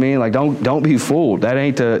 You know what I mean? Like don't be fooled. That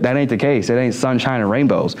ain't the case. It ain't sunshine and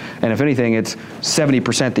rainbows. And if anything, it's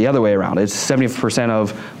 70% the other way around. It's 70%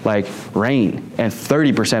 of like rain and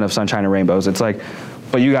 30% of sunshine and rainbows. It's like,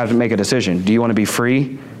 but you got to make a decision. Do you want to be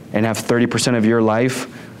free and have 30% of your life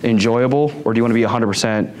enjoyable, or do you want to be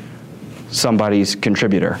 100% somebody's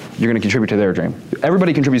contributor? You're going to contribute to their dream.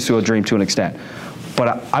 Everybody contributes to a dream to an extent,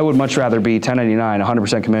 but I would much rather be 1099,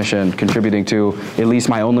 100% commission, contributing to at least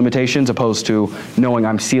my own limitations, opposed to knowing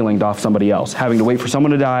I'm ceilinged off somebody else, having to wait for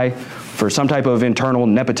someone to die, for some type of internal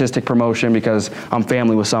nepotistic promotion because I'm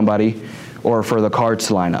family with somebody, or for the cards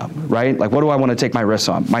to line up, right? Like, what do I want to take my risks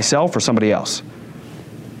on? Myself or somebody else?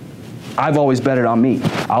 I've always betted on me.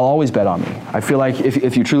 I'll always bet on me. I feel like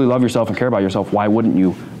if you truly love yourself and care about yourself, why wouldn't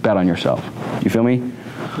you bet on yourself? You feel me?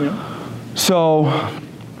 Yeah. So,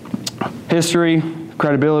 history,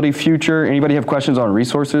 credibility, future. Anybody have questions on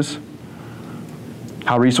resources?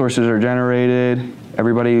 How resources are generated?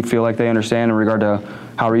 Everybody feel like they understand in regard to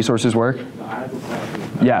how resources work? No, I have a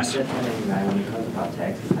question. Yes. When it comes about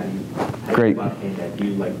taxes, how do you Great. go about paying that? Do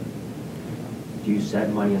you set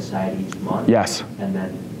money aside each month? Yes. And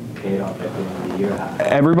then pay it off at the end of the year?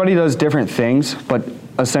 Everybody does different things, but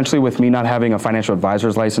essentially with me not having a financial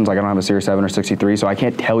advisor's license, like I don't have a Series 7 or 63, so I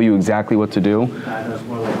can't tell you exactly what to do. I know it's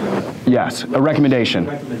more like a... Yes, a recommendation.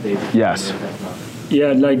 Yes.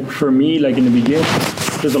 Yeah, like for me, like in the beginning,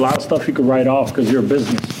 there's a lot of stuff you could write off because you're a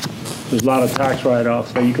business. There's a lot of tax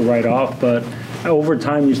write-offs that you could write off, but over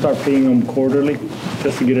time you start paying them quarterly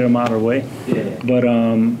just to get them out of the way. Yeah. But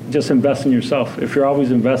just invest in yourself. If you're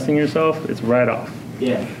always investing in yourself, it's write-off.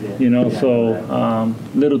 Yeah. You know, Yeah, so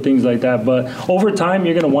little things like that. But over time,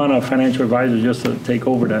 you're going to want a financial advisor just to take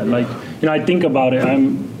over that. Like, you know, I think about it.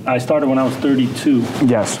 I started when I was 32.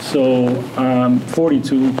 Yes. So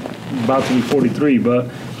 42, about to be 43. But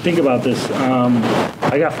think about this.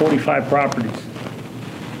 I got 45 properties,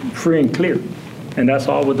 free and clear. And that's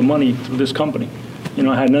all with the money through this company. You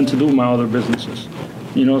know, it had nothing to do with my other businesses.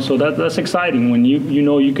 You know, so that's exciting when you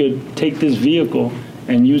know you could take this vehicle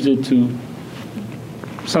and use it to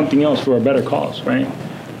something else for a better cause, right?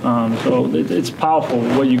 So it's powerful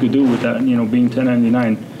what you could do with that, you know, being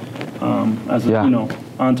 1099 as a, you know,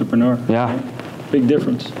 entrepreneur. Yeah. Right? Big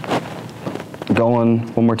difference.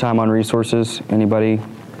 Going one more time on resources. Anybody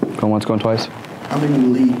going once, going twice? How many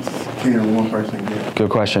leads can one person get?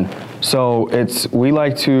 Good question. So we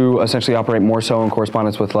like to essentially operate more so in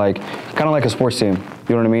correspondence with kind of like a sports team.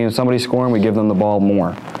 You know what I mean? If somebody's scoring, we give them the ball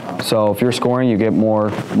more. So if you're scoring, you get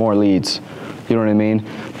more leads. You know what I mean?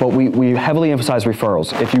 But we heavily emphasize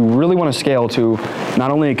referrals. If you really want to scale to not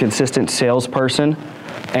only a consistent salesperson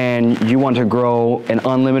and you want to grow an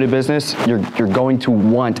unlimited business, you're going to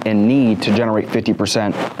want and need to generate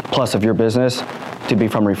 50% plus of your business to be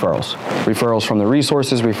from referrals. Referrals from the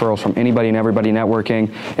resources, referrals from anybody and everybody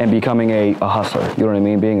networking, and becoming a hustler. You know what I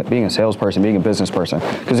mean? Being a salesperson, being a business person.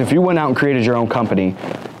 Because if you went out and created your own company,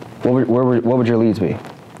 what would your leads be?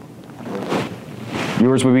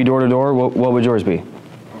 Yours would be door to door. What would yours be?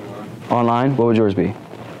 Online. What would yours be?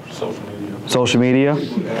 Social media.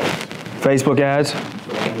 Facebook ads.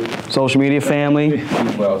 Social media, family.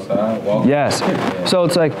 Yes. So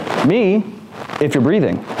it's like me, if you're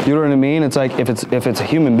breathing. You know what I mean? It's like if it's a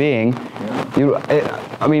human being,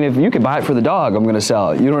 if you could buy it for the dog, I'm going to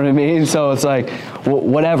sell it. You know what I mean? So it's like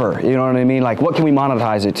whatever. You know what I mean? Like what can we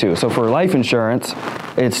monetize it to? So for life insurance,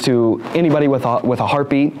 it's to anybody with a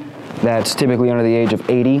heartbeat that's typically under the age of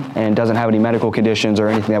 80 and doesn't have any medical conditions or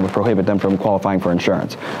anything that would prohibit them from qualifying for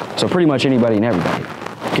insurance. So pretty much anybody and everybody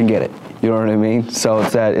can get it. You know what I mean? So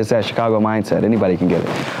it's that Chicago mindset. Anybody can get it.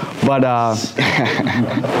 But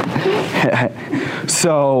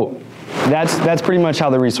so that's pretty much how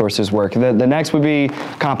the resources work. The next would be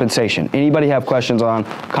compensation. Anybody have questions on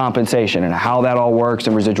compensation and how that all works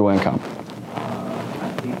and residual income? I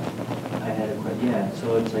think I had a question. Yeah,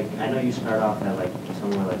 so it's like like, I know you start off at like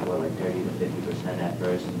somewhere like what, like 30 to 50% at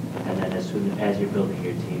first, and then as soon as you're building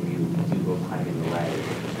your team, you go climbing the ladder.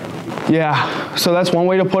 Yeah, so that's one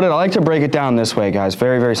way to put it. I like to break it down this way, guys.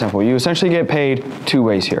 Very, very simple. You essentially get paid two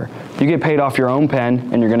ways here. You get paid off your own pen,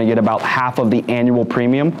 and you're going to get about half of the annual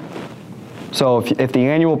premium. So if the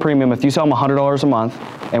annual premium, if you sell them $100 a month,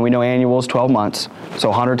 and we know annual is 12 months, so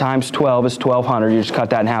 100 times 12 is 1,200. You just cut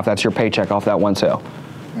that in half. That's your paycheck off that one sale.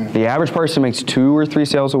 The average person makes 2 or 3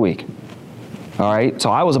 sales a week. All right, so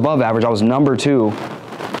I was above average. I was number 2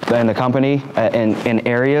 in the company in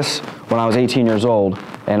Arius when I was 18 years old,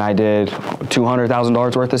 and I did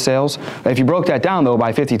 $200,000 worth of sales. If you broke that down though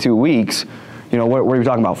by 52 weeks, you know, what are you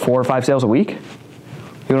talking about, 4 or 5 sales a week?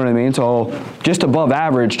 You know what I mean? So just above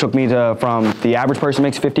average took me to, from the average person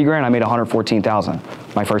makes 50 grand, I made 114,000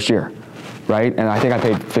 my first year, right? And I think I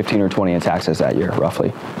paid 15 or 20 in taxes that year,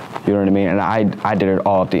 roughly. You know what I mean? And I did it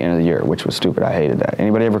all at the end of the year, which was stupid. I hated that.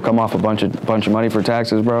 Anybody ever come off a bunch of money for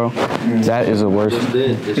taxes, bro? That is the worst.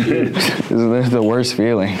 This is the worst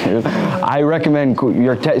feeling. I recommend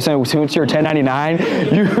since you're 1099,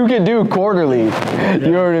 you can do quarterly.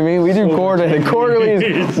 You know what I mean? We do quarterly. Quarterly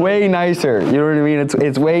is way nicer. You know what I mean?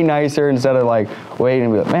 It's way nicer instead of like waiting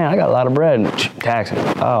and be like, man, I got a lot of bread and taxes.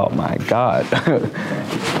 Oh my God.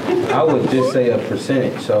 I would just say a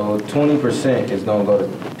percentage. So 20% is gonna go to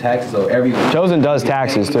taxes. So every Chosen does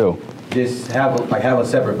taxes too. Just have a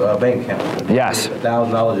separate bank account. Yes.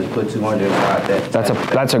 $1,000, just put 200 inside that.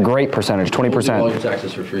 That's a great percentage. 20%. All your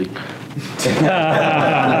taxes for free.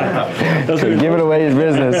 Give it away as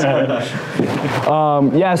business.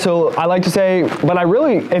 Yeah, so I like to say, but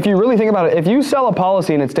if you really think about it, if you sell a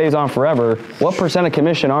policy and it stays on forever, what percent of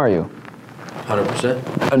commission are you?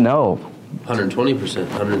 100%? No.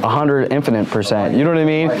 120%. 100 infinite percent. You know what I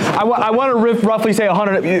mean? I want to roughly say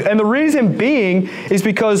 100. And the reason being is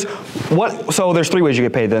because so there's 3 ways you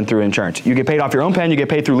get paid then through insurance. You get paid off your own pen, you get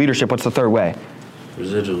paid through leadership. What's the third way?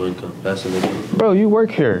 Residual income. Passive income. Bro, you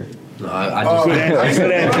work here. No, I just...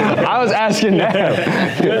 I was asking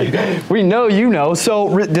that. We know you know. So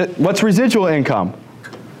what's residual income?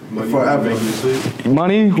 Forever.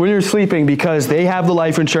 Money when you're sleeping, because they have the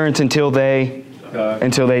life insurance until they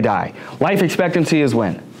die. Life expectancy is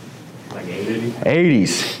when? Like 80?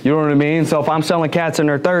 80s. You know what I mean? So if I'm selling cats in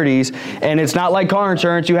their 30s, and it's not like car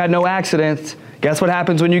insurance, you had no accidents, guess what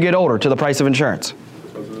happens when you get older to the price of insurance?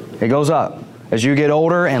 It goes up. As you get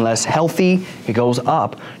older and less healthy, it goes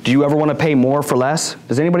up. Do you ever want to pay more for less?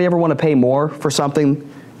 Does anybody ever want to pay more for something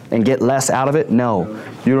and get less out of it? No.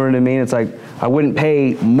 You know what I mean? It's like, I wouldn't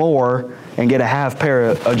pay more and get a half pair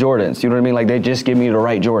of Jordans. You know what I mean? Like, they just give me the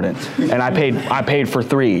right Jordans. And I paid for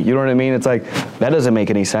 3. You know what I mean? It's like, that doesn't make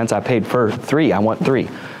any sense. I paid for 3. I want 3.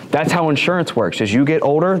 That's how insurance works. As you get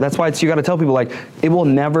older, that's why you got to tell people, like, it will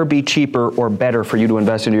never be cheaper or better for you to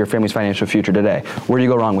invest into your family's financial future today. Where do you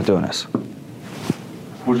go wrong with doing this?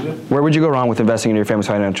 Where would you go wrong with investing in your family's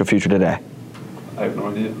financial future today? I have no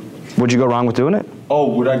idea. Would you go wrong with doing it?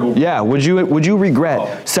 Oh, would I go? Yeah. Would you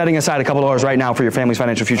regret setting aside a couple dollars right now for your family's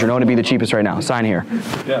financial future, knowing to be the cheapest right now? Sign here.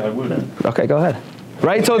 Yeah, I would. Okay, go ahead.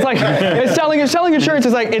 Right? So it's like, selling insurance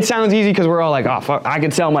is like, it sounds easy because we're all like, oh, fuck, I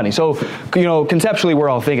can sell money. So, you know, conceptually we're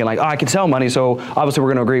all thinking like, oh, I can sell money. So obviously we're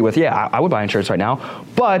going to agree with, yeah, I would buy insurance right now.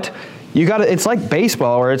 But you got to, it's like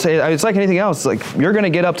baseball, or it's like anything else. It's like, you're going to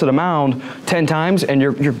get up to the mound 10 times and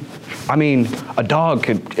I mean, a dog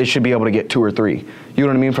should be able to get 2 or 3. You know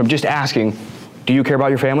what I mean? From just asking, do you care about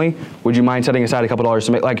your family? Would you mind setting aside a couple dollars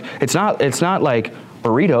to make, like, it's not like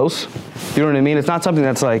burritos. You know what I mean? It's not something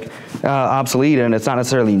that's like obsolete and it's not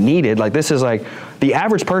necessarily needed. Like, this is like, the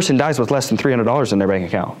average person dies with less than $300 in their bank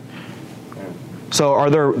account. So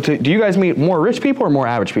do you guys meet more rich people or more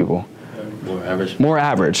average people? More average. More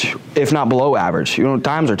average, if not below average. You know,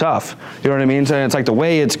 times are tough. You know what I mean? So it's like the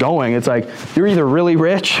way it's going, it's like you're either really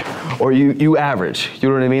rich or you average. You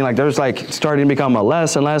know what I mean? Like, there's like starting to become a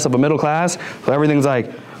less and less of a middle class. So everything's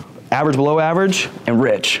like average, below average, and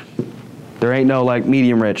rich. There ain't no like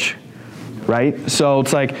medium rich, right? So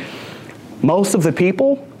it's like most of the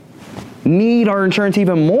people need our insurance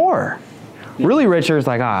even more. Really rich is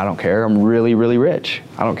like, I don't care. I'm really, really rich.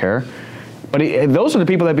 I don't care. But those are the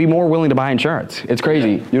people that be more willing to buy insurance. It's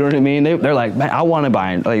crazy. You know what I mean? They're like, man, I want to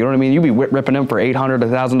buy it. Like, you know what I mean? You be ripping them for $800 to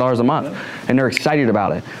 $1,000 a month, and they're excited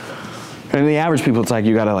about it. And the average people, it's like,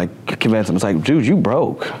 you got to like convince them. It's like, dude, you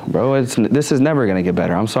broke, bro. This is never going to get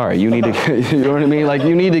better. I'm sorry. You need to, you know what I mean? Like,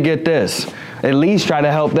 you need to get this. At least try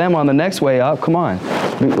to help them on the next way up. Come on.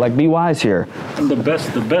 Be wise here. And the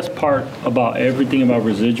best part about everything about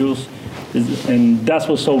residuals is, and that's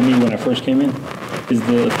what sold me when I first came in, is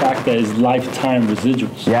the fact that it's lifetime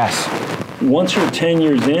residuals. Yes. Once you're 10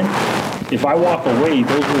 years in, if I walk away,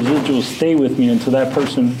 those residuals stay with me until that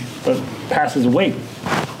person passes away.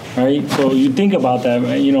 Right? So you think about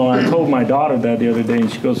that. You know, I told my daughter that the other day,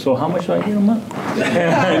 and she goes, "So how much do I get a month?"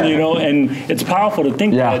 And, you know, and it's powerful to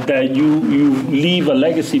think that you leave a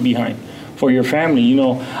legacy behind for your family. You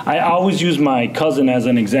know, I always use my cousin as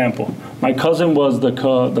an example. My cousin was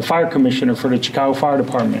the fire commissioner for the Chicago Fire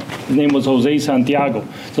Department. His name was Jose Santiago.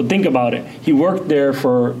 So think about it. He worked there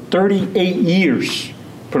for 38 years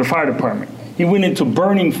for the fire department. He went into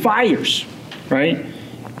burning fires, right?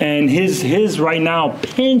 And his right now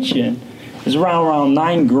pension is around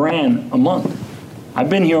 $9,000 a month. I've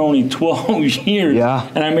been here only 12 years,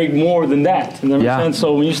 and I make more than that. Does that make sense?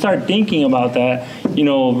 So when you start thinking about that, you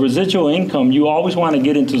know, residual income, you always want to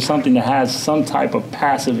get into something that has some type of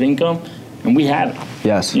passive income, and we have it.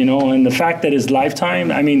 Yes. You know, and the fact that it's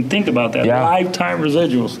lifetime, I mean, think about that. Lifetime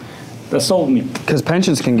residuals. That sold me. Because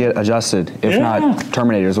pensions can get adjusted, if not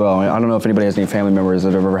terminated as well. I mean, I don't know if anybody has any family members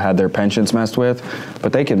that have ever had their pensions messed with,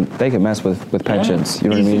 but they can mess with pensions. You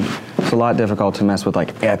know what I mean? It's a lot difficult to mess with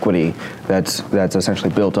like equity that's essentially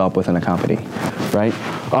built up within a company, right?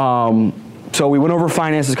 So we went over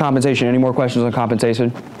finances, compensation. Any more questions on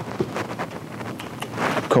compensation?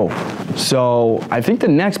 Cool. So I think the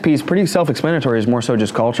next piece, pretty self-explanatory, is more so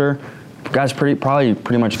just culture. You guys probably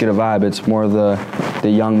pretty much get a vibe. It's more the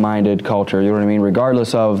young-minded culture, you know what I mean?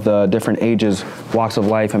 Regardless of the different ages, walks of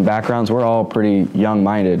life, and backgrounds, we're all pretty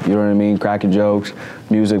young-minded, you know what I mean? Cracking jokes,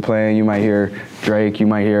 music playing, you might hear Drake, you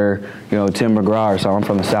might hear, you know, Tim McGraw or so. I'm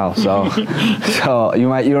from the South, so you know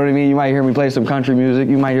what I mean? You might hear me play some country music,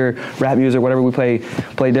 you might hear rap music, whatever. We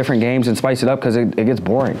play different games and spice it up because it gets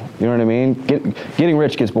boring, you know what I mean? Getting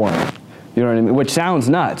rich gets boring. You know what I mean? Which sounds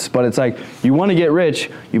nuts, but it's like, you want to get rich,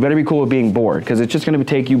 you better be cool with being bored, because it's just going to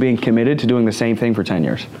take you being committed to doing the same thing for 10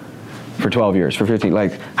 years, for 12 years, for 15.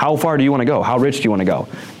 Like, how far do you want to go? How rich do you want to go?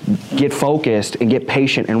 Get focused and get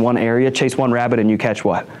patient in one area, chase one rabbit, and you catch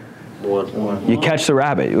what? One. You catch the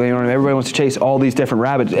rabbit. You know what I mean? Everybody wants to chase all these different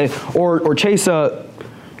rabbits, or chase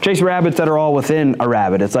rabbits that are all within a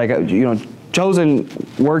rabbit. It's like, you know, Chosen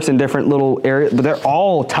works in different little areas, but they're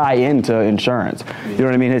all tie into insurance. You know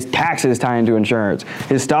what I mean? His taxes tie into insurance.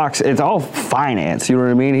 His stocks, it's all finance. You know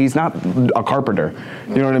what I mean? He's not a carpenter.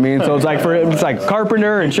 You know what I mean? So it's like it's like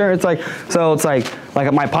carpenter, insurance. It's like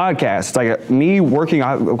my podcast. It's like me working.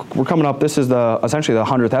 We're coming up. This is essentially the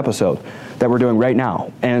 100th episode that we're doing right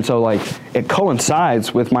now, and so like it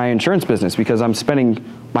coincides with my insurance business because I'm spending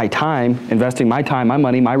my time, investing my time, my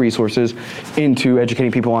money, my resources into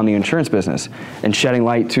educating people on the insurance business and shedding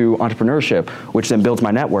light to entrepreneurship, which then builds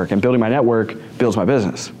my network, and building my network builds my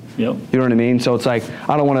business. Yep. You know what I mean? So it's like,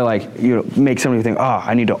 I don't want to like, you know, make somebody think,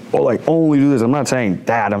 I need to like only do this. I'm not saying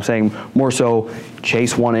that. I'm saying more so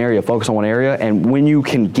chase one area, focus on one area, and when you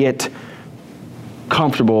can get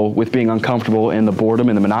comfortable with being uncomfortable in the boredom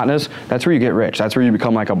and the monotonous, that's where you get rich. That's where you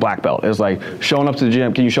become like a black belt. It's like showing up to the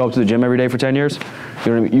gym. Can you show up to the gym every day for 10 years?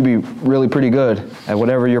 You know what I mean? You'd be really pretty good at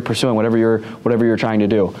whatever you're pursuing, whatever you're trying to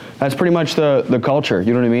do. That's pretty much the culture.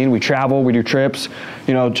 You know what I mean? We travel, we do trips.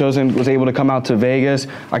 You know, Chosen was able to come out to Vegas.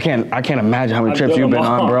 I can't imagine how many trips you've been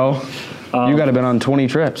on, bro. You got to been on 20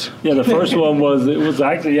 trips. Yeah, the first one was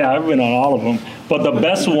actually, I've been on all of them. But the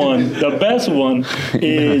best one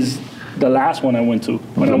is the last one I went to.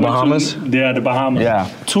 The Bahamas? The Bahamas.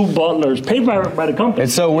 Yeah. 2 butlers, paid by the company.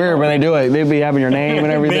 It's so weird when they do it. They be having your name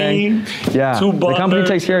and everything. Yeah. 2 butlers. The company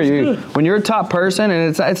takes care of you. Good. When you're a top person,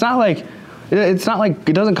 and it's not like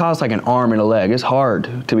it doesn't cost like an arm and a leg. It's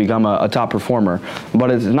hard to become a top performer,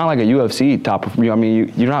 but it's not like a UFC top. I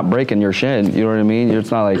mean, you're not breaking your shin. You know what I mean?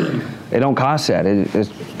 It's not like it don't cost that.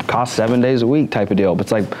 It costs 7 days a week type of deal. But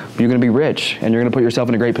it's like you're going to be rich, and you're going to put yourself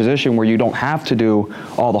in a great position where you don't have to do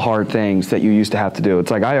all the hard things that you used to have to do.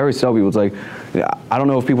 It's like I always tell people, it's like, I don't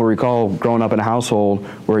know if people recall growing up in a household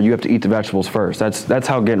where you have to eat the vegetables first. That's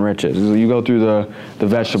how getting rich is. You go through the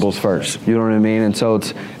vegetables first. You know what I mean? And so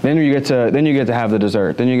then you get to have the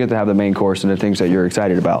dessert. Then you get to have the main course and the things that you're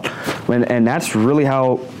excited about. And that's really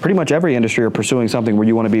how pretty much every industry are pursuing something where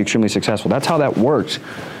you want to be extremely successful. That's how that works.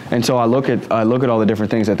 And so I look at all the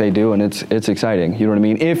different things that they do, and it's exciting. You know what I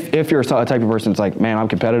mean? If you're a type of person that's like, man, I'm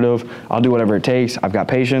competitive, I'll do whatever it takes, I've got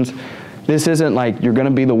patience. This isn't like you're going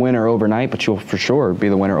to be the winner overnight, but you'll for sure be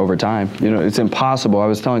the winner over time. You know, it's impossible. I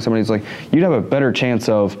was telling somebody, it's like you'd have a better chance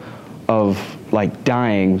of like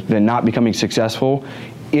dying than not becoming successful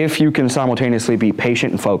if you can simultaneously be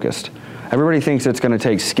patient and focused. Everybody thinks it's going to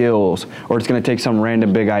take skills or it's going to take some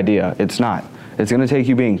random big idea. It's not. It's going to take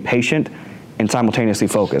you being patient and simultaneously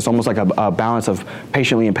focused, almost like a balance of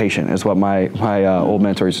patiently impatient is what my old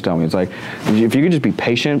mentor used to tell me. It's like, if you could just be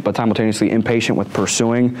patient but simultaneously impatient with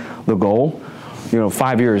pursuing the goal,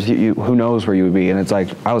 5 years, who knows where you would be? And it's like,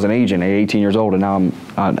 I was an agent at 18 years old, and now I'm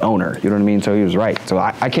an owner. You know what I mean? So he was right. So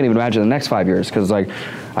I can't even imagine the next 5 years, because like,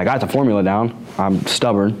 I got the formula down. I'm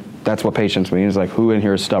stubborn. That's what patience means. Like, who in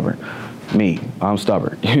here is stubborn? Me. I'm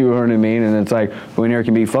stubborn. You know what I mean? And it's like, who in here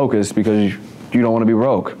can be focused because you don't want to be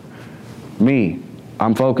broke? Me.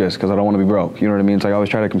 I'm focused because I don't want to be broke. You know what I mean? It's like I always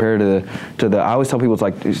try to compare to the. I always tell people it's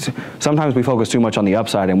like sometimes we focus too much on the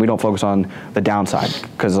upside and we don't focus on the downside,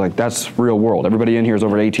 because like that's real world. Everybody in here is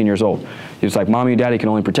over 18 years old. It's like mommy and daddy can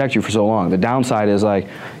only protect you for so long. The downside is like,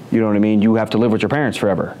 you know what I mean? You have to live with your parents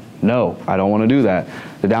forever. No, I don't want to do that.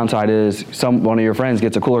 The downside is one of your friends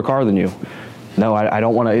gets a cooler car than you. No, I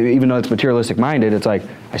don't want to, even though it's materialistic minded, it's like,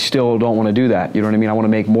 I still don't want to do that. You know what I mean? I want to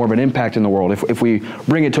make more of an impact in the world. If we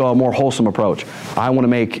bring it to a more wholesome approach, I want to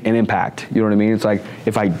make an impact. You know what I mean? It's like,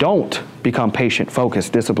 if I don't become patient,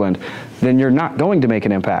 focused, disciplined, then you're not going to make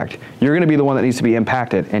an impact. You're going to be the one that needs to be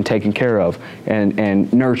impacted and taken care of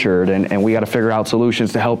and nurtured, and we got to figure out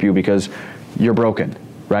solutions to help you because you're broken,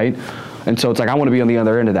 right? And so it's like, I want to be on the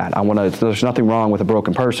other end of that. There's nothing wrong with a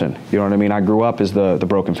broken person. You know what I mean? I grew up as the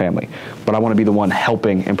broken family, but I want to be the one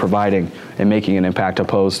helping and providing and making an impact,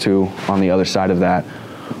 opposed to on the other side of that.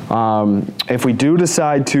 If we do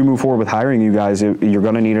decide to move forward with hiring you guys, you're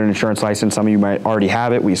going to need an insurance license. Some of you might already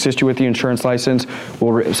have it. We assist you with the insurance license.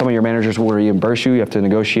 Some of your managers will reimburse you. You have to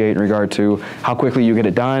negotiate in regard to how quickly you get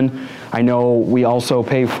it done. I know we also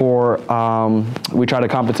pay for, we try to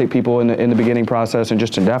compensate people in the beginning process and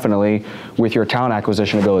just indefinitely with your talent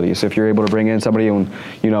acquisition abilities. So if you're able to bring in somebody and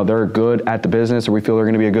they're good at the business, or we feel they're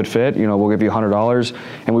going to be a good fit, we'll give you $100.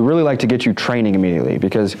 And we really like to get you training immediately,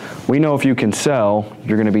 because we know if you can sell,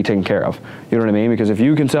 you're going to be taken care of. You know what I mean? Because if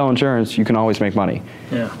you can sell insurance, you can always make money.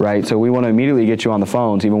 Yeah. Right? So we want to immediately get you on the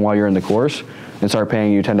phones even while you're in the course and start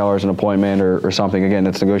paying you $10 an appointment or something, again,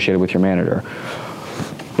 that's negotiated with your manager.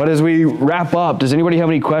 But as we wrap up, does anybody have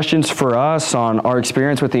any questions for us on our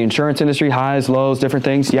experience with the insurance industry, highs, lows, different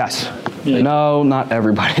things? Yes. Yeah. No, not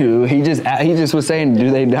everybody. He just was saying, do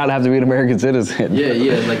they not have to be an American citizen?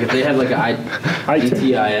 Yeah. Like if they have like a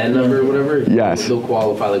ITIN number or whatever, yes, they'll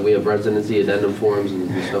qualify. Like we have residency addendum forms and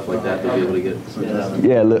stuff like that. They'll be able to get.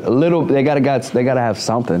 Yeah, little. They gotta have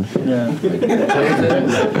something. Yeah.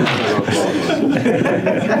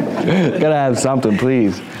 Gotta have something,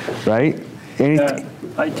 please. Right? Anything.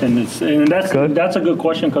 ITIN, and that's a good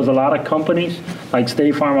question, because a lot of companies like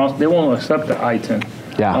State Farm, they won't accept the ITIN.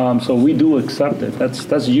 Yeah. So we do accept it.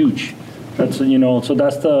 That's huge. That's so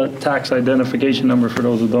that's the tax identification number for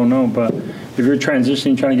those who don't know. But if you're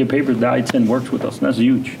transitioning, trying to get papers, the ITIN works with us, and that's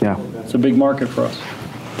huge. Yeah. It's a big market for us.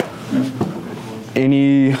 Yeah.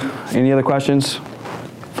 Any other questions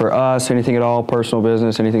for us? Anything at all? Personal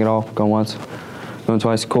business? Anything at all? Going once? Going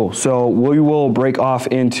twice? Cool. So we will break off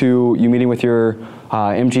into you meeting with your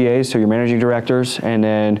MGAs, so your managing directors, and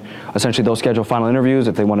then essentially they'll schedule final interviews.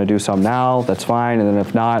 If they want to do some now, that's fine, and then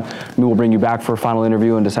if not, we will bring you back for a final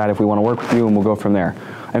interview and decide if we want to work with you, and we'll go from there.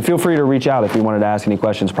 And feel free to reach out if you wanted to ask any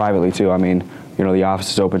questions privately too. I mean, the office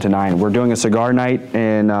is open to 9. We're doing a cigar night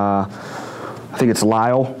in, I think it's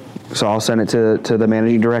Lyle, so I'll send it to the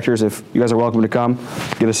managing directors. If you guys are welcome to come,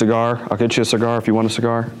 get a cigar. I'll get you a cigar if you want a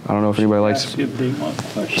cigar. I don't know if anybody likes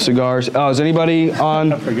cigars. Oh, does anybody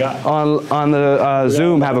on the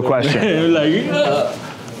Zoom have a question?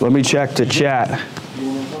 Let me check the chat.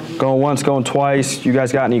 Going once, going twice. You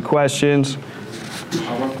guys got any questions?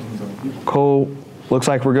 Cool. Looks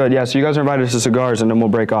like we're good. Yeah, so you guys are invited to cigars, and then we'll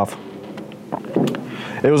break off.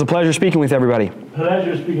 It was a pleasure speaking with everybody.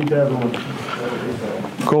 Pleasure speaking to everyone.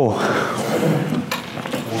 Cool.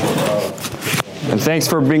 And thanks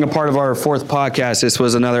for being a part of our 4th podcast. This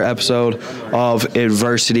was another episode of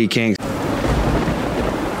Adversity Kings.